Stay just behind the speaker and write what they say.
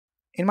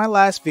In my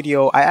last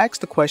video, I asked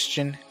the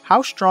question,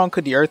 how strong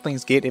could the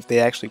Earthlings get if they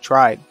actually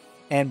tried?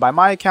 And by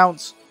my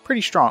accounts,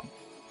 pretty strong.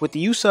 With the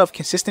use of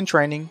consistent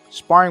training,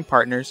 sparring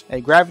partners, a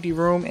gravity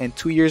room, and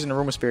 2 years in the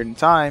Room of Spirit and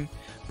Time,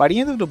 by the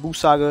end of the Buu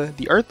Saga,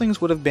 the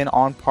Earthlings would have been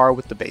on par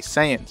with the base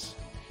Saiyans.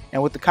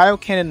 And with the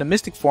Kaioken in the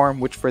Mystic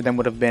form, which for them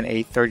would have been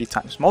a 30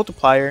 times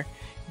multiplier,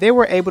 they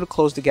were able to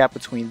close the gap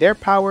between their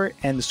power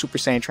and the Super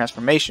Saiyan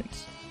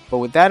transformations. But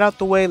with that out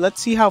the way,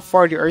 let's see how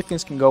far the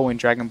Earthlings can go in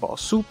Dragon Ball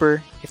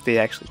Super if they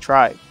actually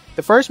tried.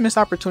 The first missed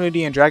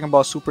opportunity in Dragon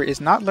Ball Super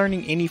is not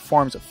learning any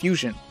forms of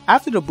fusion.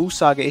 After the Buu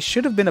Saga, it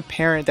should have been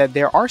apparent that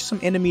there are some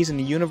enemies in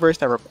the universe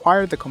that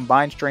require the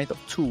combined strength of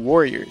 2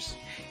 warriors.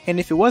 And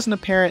if it wasn't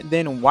apparent,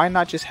 then why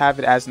not just have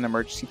it as an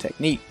emergency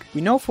technique?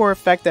 We know for a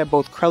fact that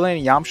both Krillin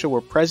and Yamcha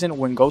were present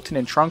when Goten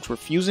and Trunks were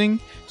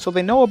fusing, so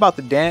they know about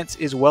the dance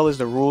as well as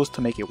the rules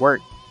to make it work.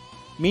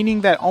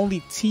 Meaning that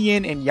only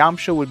Tien and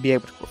Yamcha would be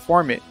able to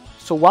perform it.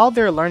 So while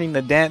they're learning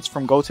the dance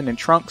from Goten and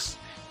Trunks,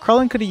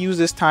 Krillin could have used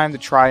this time to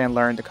try and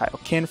learn the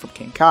Kaioken from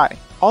King Kai.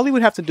 All he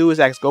would have to do is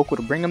ask Goku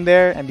to bring him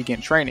there and begin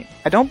training.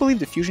 I don't believe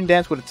the fusion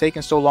dance would have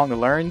taken so long to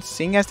learn,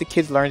 seeing as the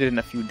kids learned it in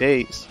a few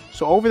days.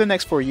 So over the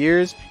next 4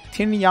 years,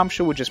 Tien and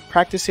Yamcha would just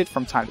practice it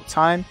from time to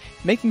time,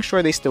 making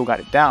sure they still got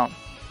it down.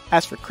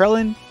 As for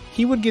Krillin,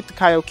 he would get the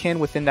Kaioken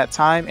within that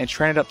time and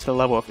train it up to the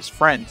level of his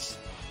friends.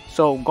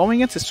 So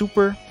going into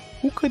Super,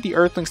 who could the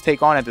Earthlings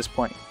take on at this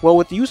point? Well,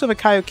 with the use of a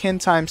Kaioken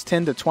times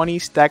 10 to 20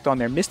 stacked on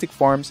their Mystic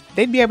forms,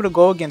 they'd be able to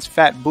go against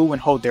Fat Buu and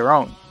hold their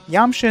own.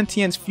 Yamcha and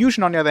Tien's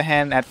fusion on the other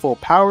hand at full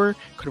power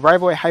could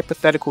rival a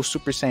hypothetical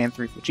Super Saiyan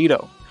 3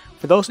 Vegito.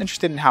 For those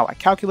interested in how I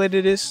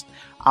calculated this,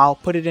 I'll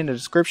put it in the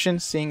description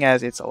seeing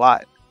as it's a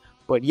lot.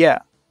 But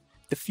yeah,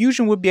 the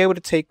fusion would be able to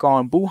take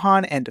on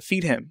Buhan and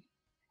defeat him.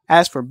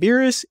 As for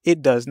Beerus,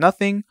 it does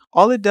nothing.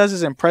 All it does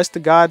is impress the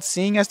gods,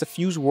 seeing as the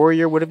fused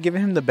warrior would have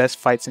given him the best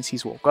fight since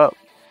he's woke up.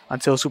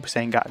 Until Super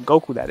Saiyan God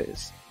Goku, that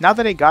is. Now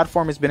that a god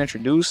form has been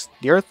introduced,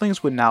 the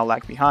Earthlings would now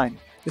lag behind.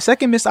 The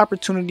second missed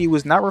opportunity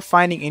was not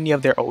refining any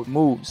of their old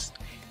moves.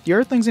 The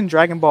Earthlings in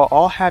Dragon Ball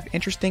all have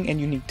interesting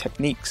and unique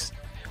techniques.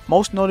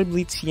 Most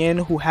notably Tien,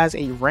 who has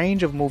a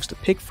range of moves to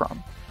pick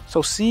from.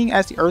 So seeing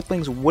as the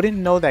Earthlings wouldn't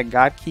know that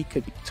God Ki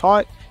could be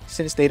taught,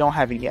 since they don't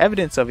have any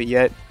evidence of it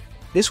yet,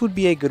 this would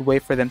be a good way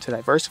for them to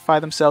diversify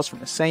themselves from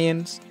the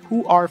Saiyans,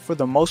 who are for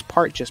the most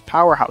part just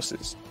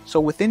powerhouses. So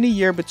within the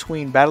year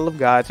between Battle of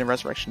Gods and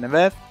Resurrection of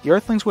F, the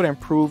Earthlings would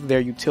improve their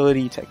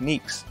utility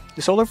techniques.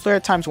 The Solar Flare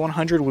times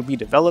 100 would be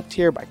developed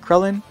here by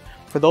Krillin.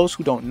 For those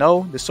who don't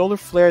know, the Solar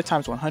Flare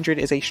times 100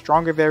 is a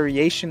stronger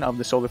variation of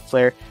the Solar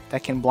Flare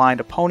that can blind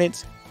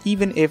opponents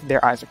even if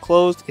their eyes are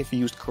closed if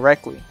used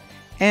correctly.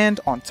 And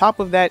on top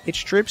of that, it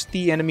strips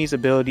the enemy's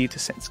ability to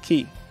sense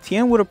ki.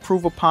 Tien would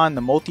improve upon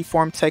the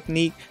multi-form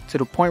technique to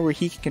the point where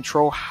he can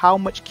control how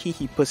much ki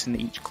he puts into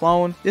each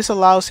clone. This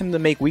allows him to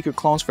make weaker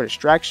clones for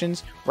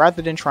distractions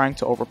rather than trying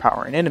to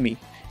overpower an enemy.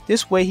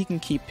 This way he can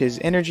keep his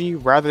energy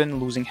rather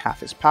than losing half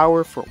his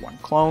power for one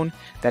clone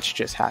that's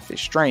just half his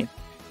strength.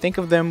 Think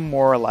of them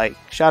more like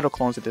shadow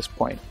clones at this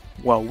point.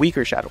 Well,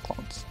 weaker shadow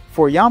clones.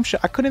 For Yamcha,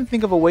 I couldn't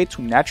think of a way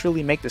to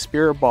naturally make the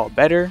Spirit Ball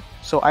better,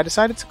 so I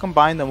decided to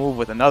combine the move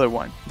with another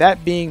one,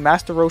 that being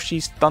Master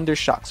Roshi's Thunder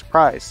Shock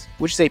Surprise,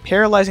 which is a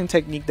paralyzing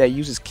technique that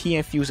uses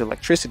ki-infused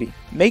electricity,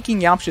 making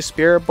Yamcha's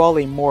Spirit Ball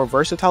a more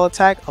versatile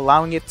attack,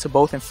 allowing it to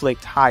both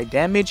inflict high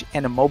damage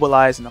and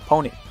immobilize an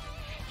opponent.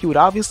 He would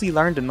obviously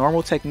learn the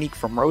normal technique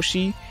from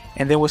Roshi,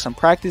 and then with some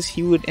practice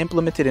he would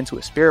implement it into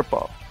a Spirit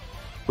Ball.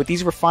 With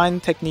these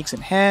refined techniques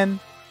in hand,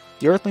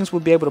 the Earthlings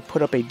would be able to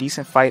put up a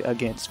decent fight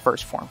against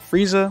First Form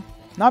Frieza,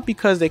 not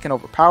because they can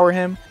overpower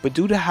him, but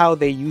due to how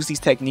they use these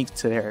techniques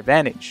to their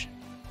advantage.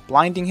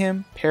 Blinding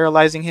him,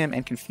 paralyzing him,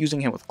 and confusing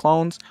him with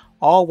clones,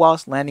 all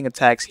whilst landing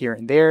attacks here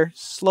and there,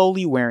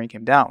 slowly wearing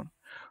him down.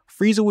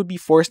 Frieza would be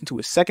forced into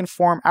his second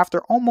form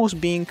after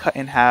almost being cut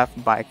in half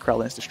by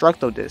Krillin's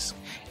Destructo Disc,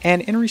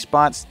 and in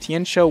response,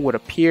 Tiencha would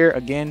appear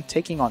again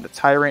taking on the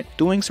Tyrant,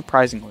 doing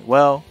surprisingly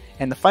well,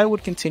 and the fight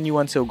would continue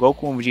until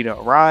Goku and Vegeta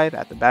arrive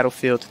at the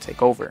battlefield to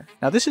take over.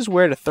 Now this is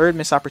where the third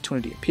missed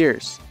opportunity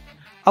appears.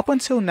 Up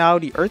until now,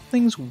 the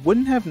Earthlings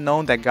wouldn't have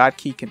known that God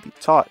Ki can be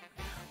taught,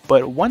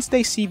 but once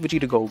they see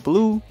Vegeta go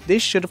blue,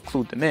 this should have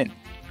clued them in.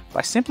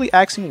 By simply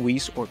asking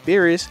Whis or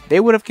Beerus, they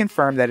would have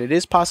confirmed that it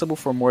is possible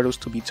for mortals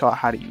to be taught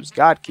how to use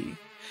God Ki.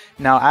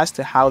 Now as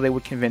to how they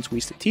would convince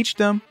Whis to teach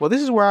them, well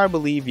this is where I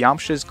believe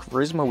Yamcha's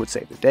charisma would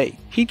save the day.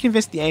 He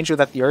convinced the angel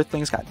that the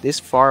Earthlings got this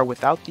far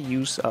without the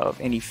use of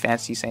any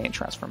fancy Saiyan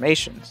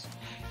transformations,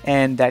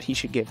 and that he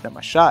should give them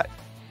a shot.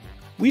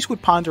 Whis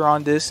would ponder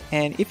on this,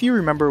 and if you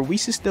remember,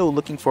 Whis is still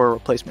looking for a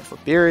replacement for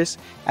Beerus,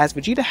 as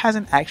Vegeta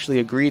hasn't actually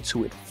agreed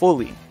to it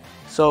fully.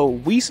 So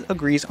Whis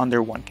agrees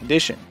under one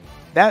condition,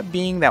 that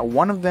being that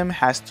one of them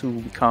has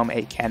to become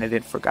a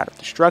candidate for God of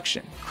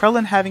Destruction.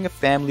 Krillin having a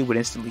family would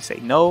instantly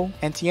say no,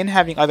 and Tien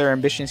having other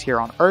ambitions here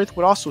on Earth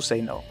would also say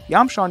no.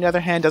 Yamcha on the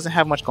other hand doesn't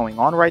have much going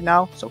on right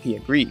now, so he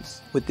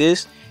agrees. With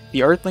this,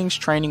 the Earthlings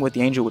training with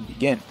the angel would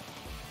begin.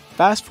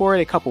 fast forward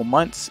a couple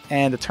months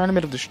and the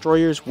Tournament of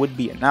Destroyers would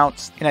be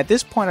announced, and at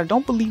this point I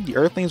don't believe the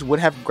Earthlings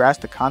would have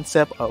grasped the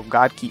concept of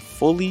God Ki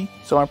fully,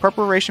 so in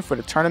preparation for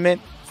the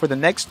tournament, for the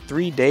next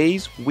 3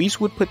 days,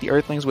 Whis would put the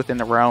Earthlings within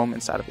the realm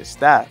inside of his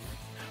staff,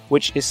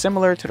 which is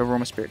similar to the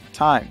Room of Spirit and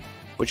Time,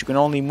 which you can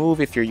only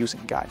move if you're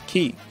using God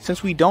Ki.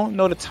 Since we don't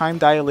know the time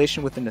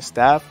dilation within the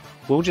staff,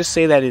 we'll just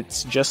say that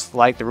it's just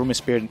like the Room of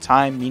Spirit and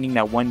Time, meaning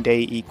that 1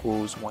 day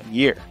equals 1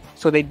 year.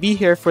 So they'd be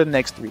here for the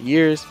next 3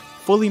 years,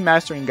 fully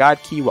mastering God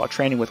Ki while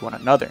training with one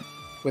another.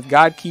 With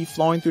God Ki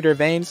flowing through their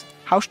veins,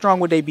 how strong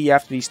would they be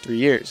after these 3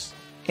 years?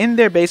 In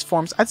their base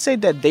forms, I'd say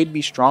that they'd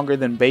be stronger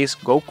than base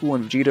Goku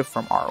and Vegeta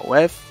from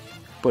ROF,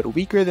 but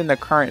weaker than the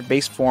current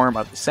base form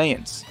of the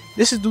Saiyans.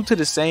 This is due to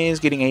the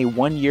Saiyans getting a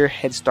 1 year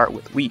head start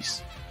with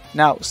Whis.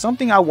 Now,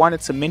 something I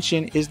wanted to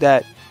mention is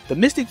that the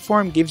Mystic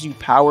form gives you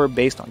power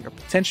based on your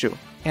potential,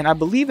 and I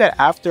believe that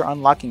after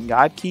unlocking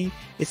God Ki,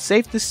 it's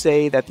safe to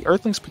say that the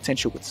Earthlings'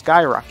 potential would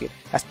skyrocket,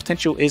 as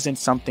potential isn't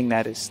something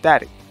that is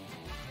static.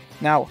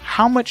 Now,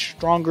 how much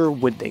stronger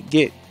would they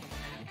get?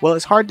 Well,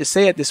 it's hard to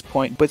say at this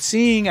point, but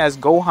seeing as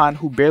Gohan,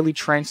 who barely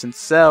trained since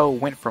Cell,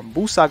 went from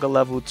Buu Saga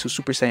level to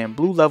Super Saiyan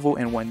Blue level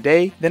in 1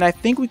 day, then I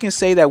think we can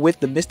say that with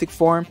the Mystic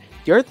form,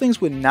 the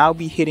Earthlings would now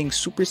be hitting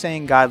Super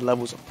Saiyan God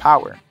levels of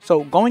power.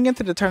 So going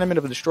into the Tournament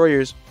of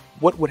Destroyers,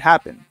 what would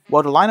happen?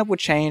 Well, the lineup would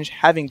change,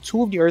 having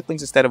 2 of the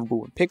Earthlings instead of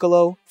Buu and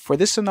Piccolo. For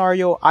this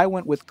scenario, I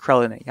went with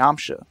Krillin and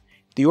Yamcha.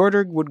 The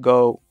order would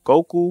go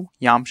Goku,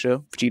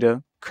 Yamcha,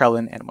 Vegeta,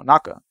 Krillin, and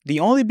Monaka.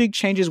 The only big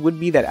changes would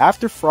be that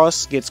after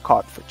Frost gets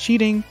caught for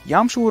cheating,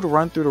 Yamcha would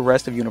run through the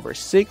rest of Universe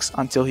 6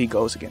 until he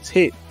goes against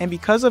Hit. And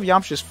because of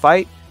Yamcha's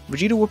fight,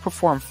 Vegeta would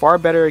perform far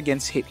better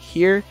against Hit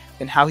here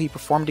than how he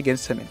performed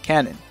against him in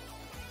canon.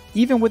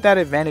 Even with that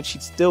advantage,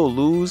 he'd still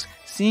lose,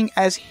 seeing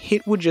as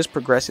Hit would just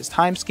progress his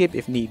time skip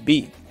if need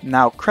be.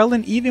 Now,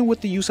 Krillin, even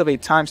with the use of a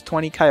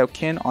 ×20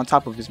 Kaioken on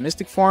top of his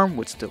Mystic form,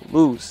 would still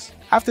lose.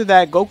 After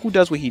that, Goku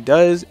does what he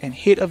does, and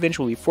Hit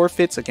eventually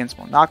forfeits against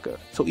Monaka.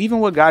 So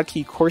even with God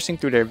Ki coursing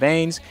through their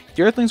veins,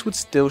 the Earthlings would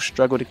still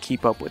struggle to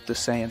keep up with the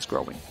Saiyans'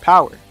 growing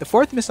power. The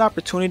fourth missed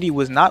opportunity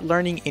was not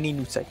learning any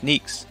new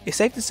techniques. It's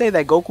safe to say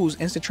that Goku's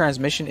instant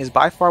transmission is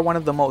by far one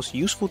of the most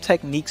useful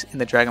techniques in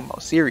the Dragon Ball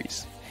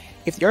series.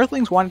 If the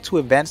Earthlings wanted to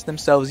advance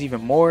themselves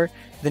even more,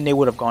 then they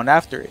would have gone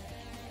after it.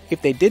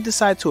 If they did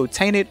decide to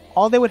obtain it,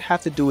 all they would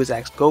have to do is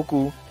ask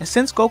Goku, and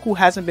since Goku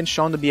hasn't been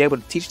shown to be able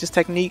to teach this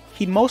technique,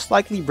 he'd most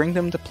likely bring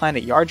them to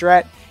planet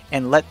Yardrat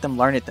and let them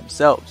learn it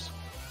themselves.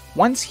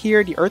 Once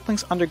here, the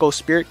Earthlings undergo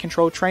spirit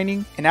control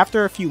training, and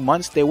after a few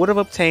months they would have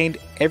obtained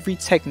every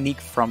technique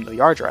from the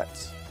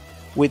Yardrats.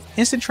 With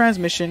instant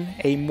transmission,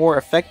 a more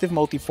effective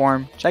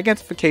multiform,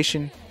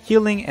 gigantification,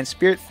 healing, and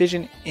spirit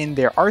fission in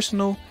their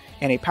arsenal,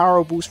 and a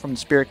power boost from the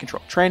spirit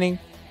control training,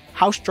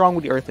 how strong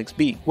would the Earthlings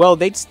be? Well,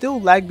 they'd still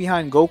lag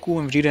behind Goku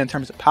and Vegeta in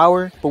terms of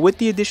power, but with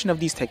the addition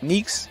of these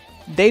techniques,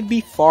 they'd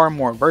be far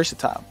more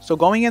versatile. So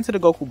going into the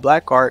Goku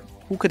Black arc,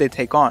 who could they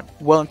take on?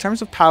 Well, in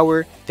terms of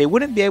power, they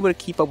wouldn't be able to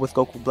keep up with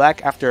Goku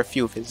Black after a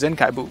few of his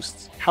Zenkai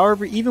boosts.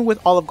 However, even with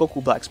all of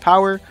Goku Black's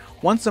power,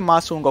 once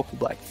Zamasu and Goku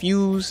Black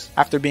fuse,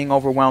 after being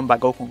overwhelmed by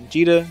Goku and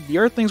Vegeta, the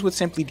Earthlings would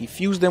simply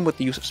defuse them with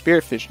the use of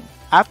Spirit Fission.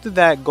 After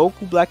that,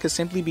 Goku Black could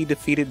simply be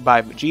defeated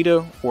by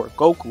Vegeta or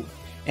Goku,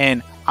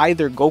 and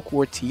either Goku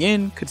or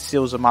Tien could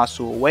seal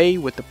Zamasu away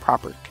with the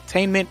proper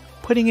containment,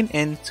 putting an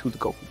end to the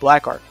Goku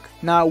Black arc.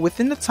 Now,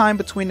 within the time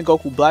between the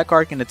Goku Black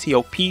arc and the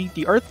TOP,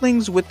 the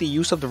Earthlings, with the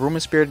use of the Room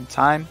of Spirit and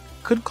Time,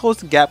 could close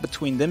the gap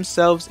between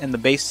themselves and the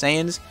base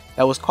Saiyans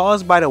that was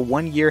caused by the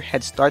 1 year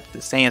head start that the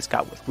Saiyans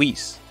got with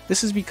Whis.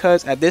 This is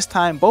because at this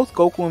time, both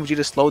Goku and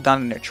Vegeta slowed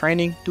down in their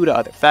training due to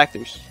other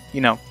factors,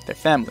 their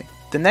family.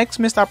 The next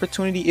missed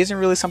opportunity isn't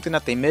really something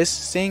that they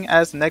missed, seeing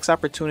as the next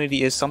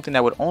opportunity is something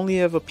that would only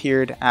have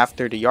appeared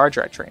after the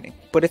Yardrat training.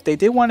 But if they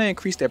did want to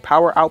increase their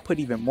power output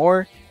even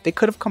more, they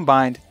could have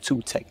combined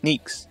 2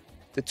 techniques.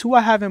 The 2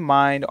 I have in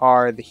mind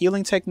are the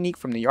healing technique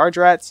from the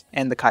Yardrats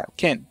and the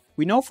Kaioken.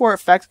 We know for a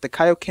fact that the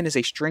Kaioken is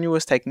a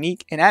strenuous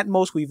technique, and at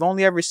most we've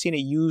only ever seen it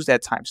used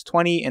at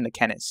 ×20 in the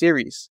canon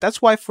series.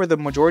 That's why for the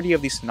majority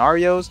of these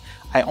scenarios,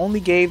 I only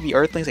gave the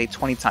Earthlings a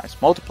 20 times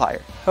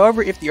multiplier.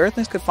 However, if the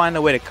Earthlings could find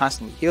a way to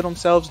constantly heal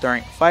themselves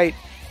during a fight,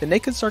 then they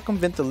could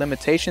circumvent the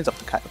limitations of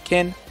the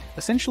Kaioken,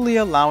 essentially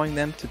allowing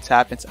them to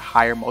tap into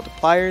higher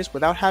multipliers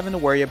without having to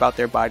worry about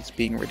their bodies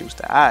being reduced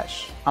to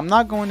ash. I'm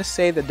not going to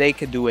say that they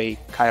could do a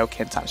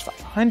Kaioken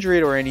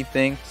 ×500 or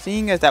anything,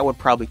 seeing as that would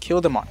probably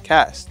kill them on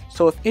cast.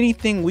 So if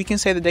anything, we can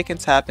say that they can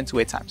tap into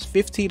a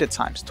 ×50 to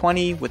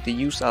 ×20 with the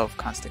use of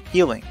constant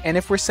healing. And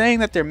if we're saying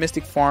that their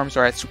mystic forms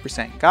are at Super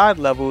Saiyan God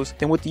levels,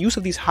 then with the use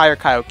of these higher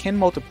Kaioken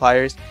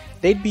multipliers,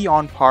 they'd be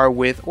on par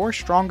with or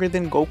stronger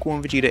than Goku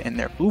and Vegeta in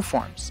their blue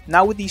forms.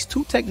 Now with these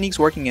 2 techniques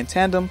working in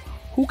tandem,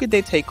 who could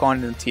they take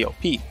on in the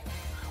TOP?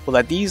 Well,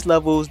 at these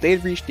levels,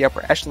 they'd reach the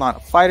upper echelon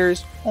of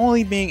fighters,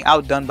 only being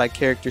outdone by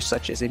characters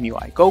such as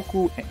MUI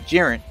Goku and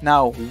Jiren.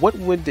 Now, what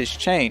would this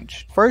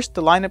change? First,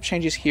 the lineup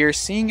changes here,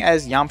 seeing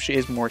as Yamcha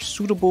is more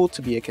suitable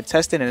to be a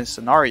contestant in this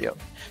scenario,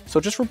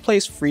 so just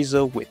replace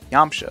Frieza with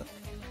Yamcha.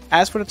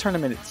 As for the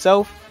tournament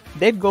itself,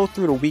 they'd go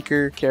through the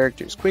weaker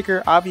characters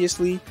quicker,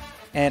 obviously.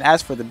 And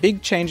as for the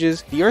big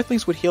changes, the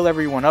Earthlings would heal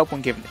everyone up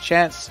when given a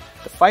chance.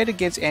 The fight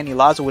against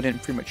Laza would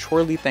end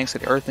prematurely thanks to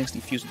the Earthlings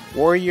defusing the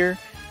warrior.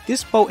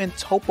 This boat and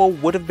Topo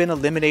would have been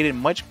eliminated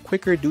much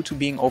quicker due to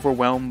being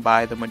overwhelmed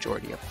by the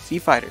majority of the Sea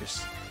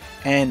Fighters.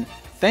 And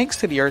thanks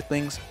to the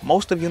Earthlings,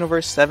 most of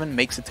Universe 7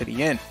 makes it to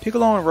the end,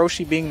 Piccolo and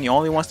Roshi being the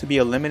only ones to be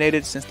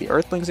eliminated since the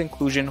Earthlings'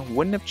 inclusion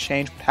wouldn't have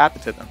changed what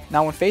happened to them.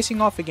 Now when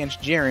facing off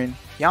against Jiren,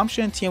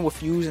 Yamcha and Tien would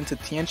fuse into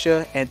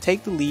Tiencha and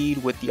take the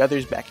lead with the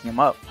others backing him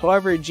up.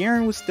 However,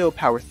 Jiren would still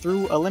power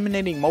through,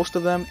 eliminating most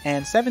of them,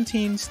 and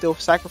 17 still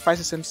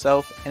sacrifices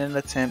himself in an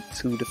attempt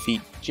to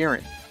defeat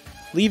Jiren,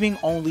 leaving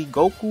only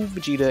Goku,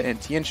 Vegeta, and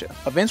Tiencha.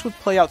 Events would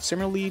play out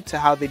similarly to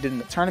how they did in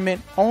the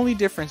tournament, only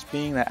difference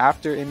being that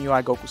after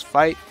MUI Goku's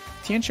fight,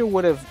 Tiencha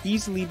would have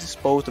easily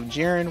disposed of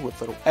Jiren with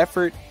little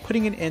effort,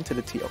 putting an end to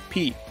the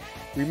TLP.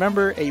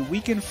 Remember, a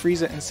weakened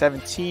Frieza and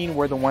 17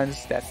 were the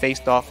ones that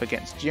faced off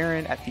against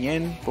Jiren at the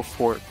end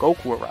before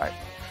Goku arrived.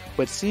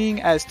 But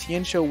seeing as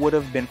Tiencha would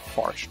have been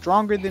far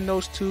stronger than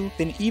those two,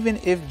 then even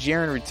if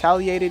Jiren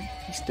retaliated,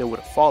 he still would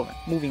have fallen.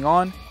 Moving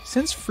on,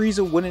 since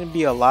Frieza wouldn't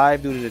be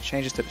alive due to the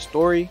changes to the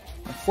story,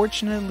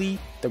 unfortunately,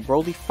 the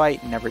Broly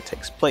fight never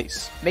takes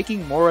place,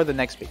 making Moro the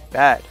next big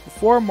bad.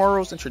 Before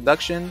Moro's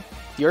introduction,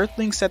 the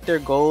Earthlings set their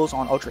goals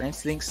on Ultra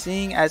Instinct,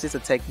 seeing as it's a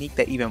technique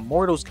that even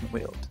mortals can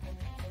wield.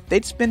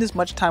 They'd spend as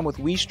much time with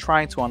Whis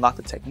trying to unlock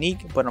the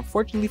technique, but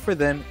unfortunately for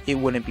them, it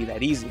wouldn't be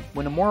that easy.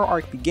 When the Moro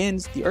arc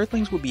begins, the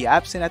Earthlings would be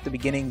absent at the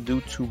beginning due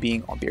to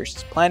being on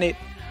Beerus' planet.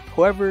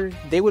 However,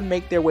 they would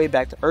make their way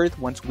back to Earth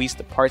once Whis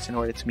departs in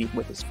order to meet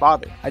with his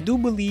father. I do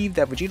believe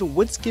that Vegeta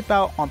would skip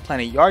out on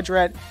planet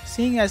Yardrat,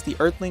 seeing as the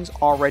Earthlings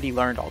already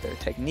learned all their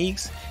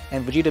techniques,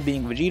 and Vegeta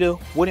being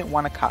Vegeta wouldn't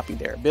want to copy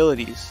their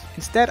abilities.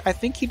 Instead, I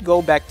think he'd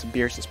go back to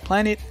Beerus'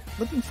 planet,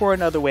 looking for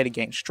another way to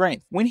gain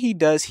strength. When he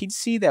does, he'd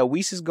see that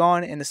Whis is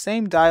gone, and the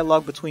same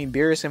dialogue between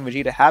Beerus and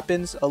Vegeta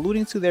happens,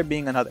 alluding to there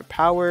being another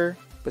power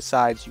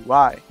besides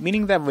UI,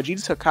 meaning that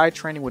Vegeta's Hakai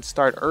training would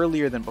start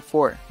earlier than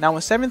before. Now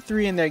when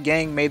 7-3 and their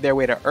gang made their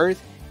way to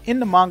Earth, in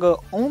the manga,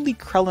 only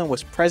Krillin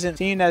was present,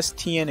 seeing as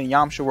Tien and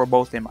Yamcha were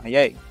both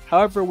MIA.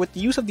 However, with the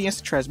use of the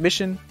instant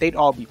transmission, they'd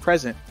all be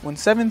present. When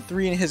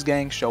 7-3 and his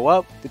gang show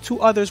up, the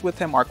two others with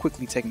him are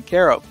quickly taken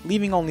care of,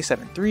 leaving only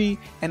 7-3,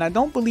 and I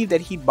don't believe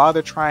that he'd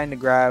bother trying to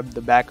grab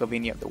the back of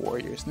any of the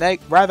warriors' neck.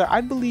 Rather,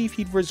 I believe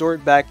he'd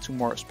resort back to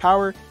Moro's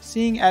power,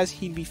 seeing as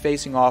he'd be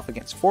facing off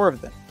against 4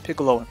 of them,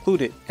 Piccolo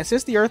included. And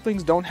since the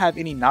Earthlings don't have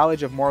any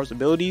knowledge of Moro's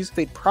abilities,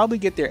 they'd probably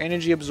get their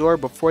energy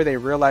absorbed before they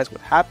realize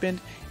what happened,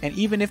 and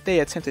even if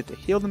they attempted to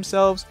heal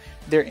themselves,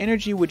 their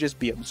energy would just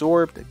be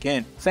absorbed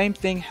again. Same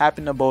thing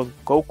happened to both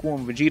Goku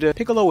and Vegeta.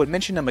 Piccolo would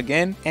mention them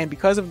again, and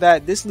because of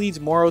that, this leads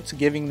Moro to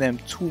giving them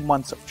 2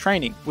 months of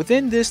training.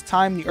 Within this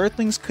time, the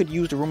Earthlings could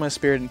use the Room of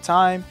Spirit and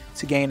Time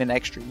to gain an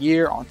extra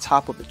year on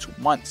top of the 2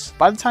 months.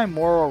 By the time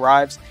Moro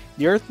arrives,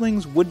 the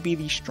Earthlings would be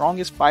the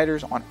strongest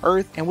fighters on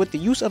Earth, and with the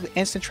use of the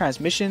instant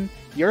transmission,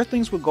 the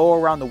Earthlings would go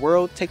around the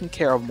world taking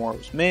care of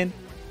Moro's men.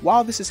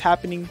 While this is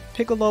happening,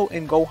 Piccolo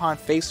and Gohan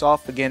face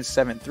off against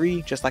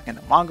 7-3 just like in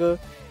the manga,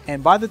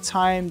 and by the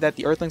time that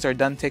the Earthlings are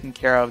done taking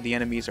care of the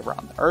enemies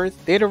around the Earth,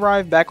 they'd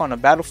arrive back on the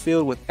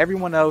battlefield with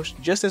everyone else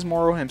just as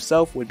Moro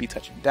himself would be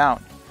touching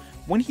down.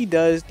 When he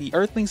does, the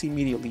Earthlings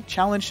immediately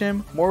challenge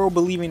him, Moro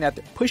believing that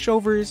they're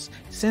pushovers,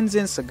 sends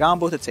in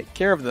Sagambo to take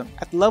care of them.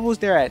 At the levels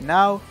they're at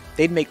now,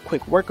 they'd make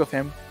quick work of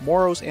him,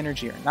 Moro's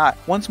energy or not.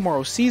 Once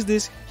Moro sees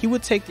this, he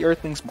would take the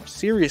Earthlings more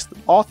seriously.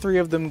 All 3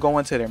 of them go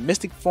into their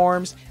mystic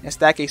forms and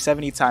stack a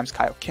 70 times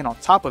Kaioken on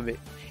top of it,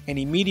 and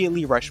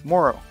immediately rush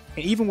Moro.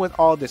 And even with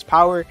all this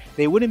power,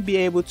 they wouldn't be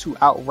able to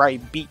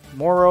outright beat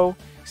Moro,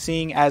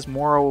 seeing as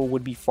Moro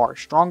would be far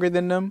stronger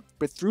than them,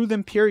 but through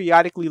them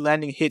periodically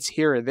landing hits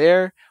here or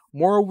there,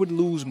 Moro would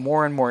lose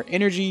more and more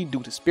energy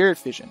due to spirit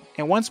fission,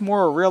 and once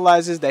Moro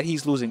realizes that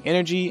he's losing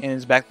energy and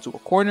is back to a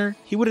corner,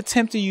 he would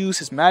attempt to use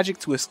his magic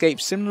to escape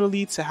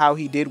similarly to how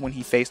he did when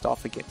he faced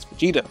off against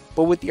Vegeta.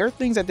 But with the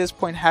Earthlings at this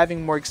point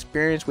having more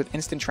experience with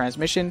instant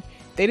transmission,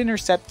 they'd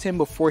intercept him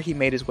before he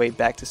made his way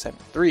back to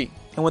 7-3,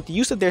 and with the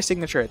use of their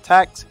signature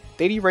attacks,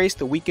 they'd erase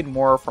the weakened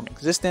Moro from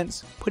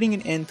existence, putting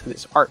an end to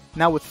this arc.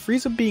 Now with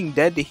Frieza being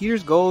dead, the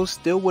Heater's goals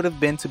still would have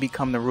been to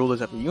become the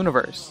rulers of the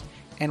universe,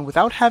 and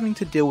without having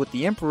to deal with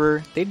the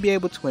Emperor, they'd be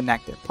able to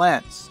enact their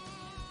plans.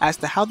 As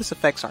to how this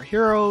affects our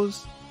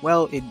heroes,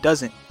 well, it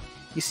doesn't.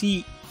 You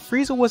see,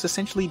 Frieza was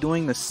essentially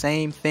doing the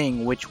same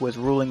thing, which was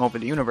ruling over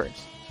the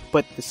universe,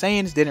 but the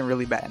Saiyans didn't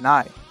really bat an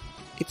eye.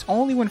 It's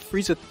only when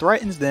Frieza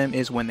threatens them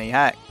is when they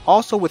act.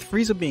 Also, with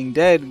Frieza being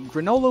dead,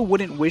 Granola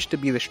wouldn't wish to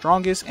be the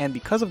strongest, and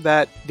because of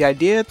that, the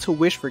idea to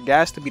wish for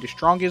Gas to be the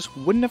strongest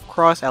wouldn't have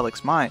crossed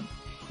Alec's mind.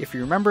 If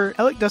you remember,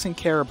 Alec doesn't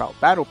care about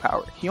battle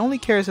power, he only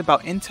cares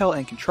about intel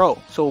and control,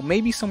 so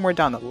maybe somewhere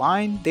down the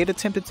line, they'd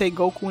attempt to take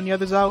Goku and the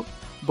others out,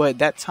 but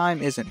that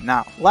time isn't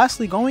now.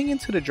 Lastly, going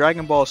into the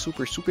Dragon Ball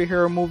Super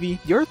superhero movie,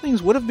 the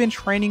Earthlings would have been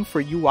training for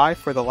UI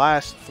for the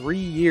last 3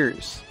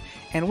 years.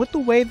 And with the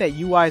way that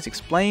UI is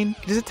explained,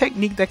 it is a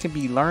technique that can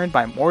be learned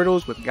by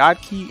mortals with God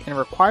Ki and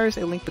requires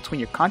a link between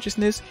your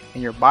consciousness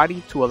and your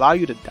body to allow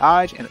you to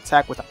dodge and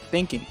attack without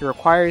thinking. It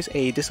requires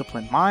a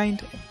disciplined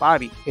mind and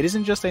body. It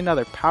isn't just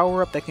another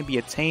power up that can be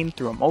attained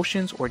through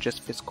emotions or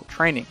just physical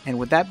training. And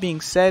with that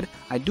being said,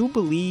 I do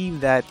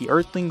believe that the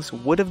Earthlings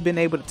would have been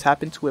able to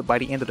tap into it by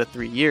the end of the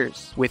 3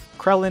 years, with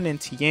Krillin and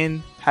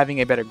Tien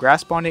having a better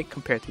grasp on it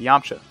compared to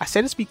Yamcha. I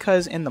say this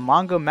because in the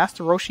manga,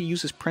 Master Roshi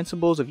uses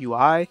principles of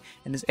UI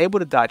and is able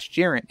to dodge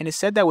Jiren, and it's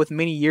said that with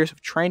many years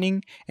of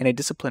training and a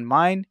disciplined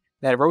mind,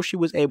 that Roshi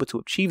was able to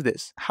achieve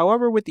this.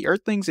 However, with the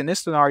Earthlings in this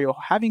scenario,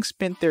 having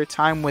spent their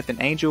time with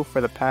an angel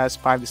for the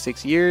past 5 to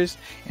 6 years,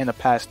 and the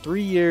past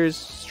 3 years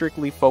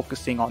strictly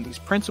focusing on these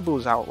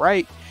principles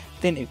outright,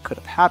 then it could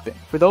have happened.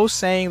 For those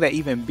saying that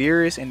even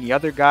Beerus and the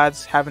other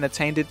gods haven't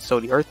attained it, so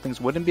the Earthlings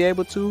wouldn't be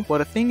able to, well,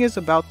 the thing is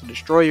about the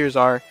destroyers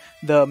are,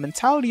 the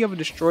mentality of a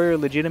destroyer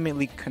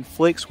legitimately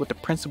conflicts with the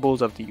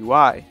principles of the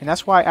UI, and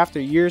that's why after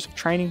years of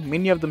training,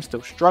 many of them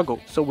still struggle.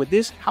 So with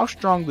this, how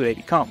strong do they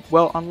become?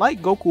 Well,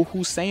 unlike Goku,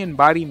 whose Saiyan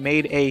body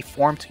made a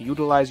form to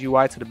utilize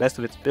UI to the best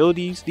of its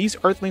abilities, these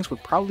Earthlings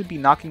would probably be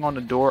knocking on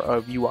the door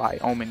of UI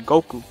Omen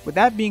Goku. With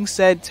that being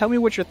said, tell me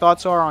what your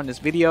thoughts are on this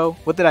video.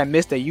 What did I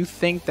miss that you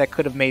think that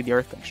could have made the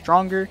Earthlings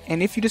stronger?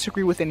 And if you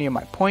disagree with any of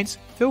my points,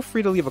 feel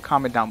free to leave a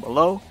comment down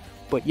below.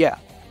 But yeah,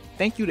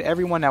 thank you to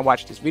everyone that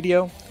watched this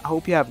video. I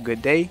hope you have a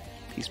good day.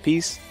 Peace,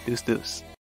 peace. Deuce, deuce.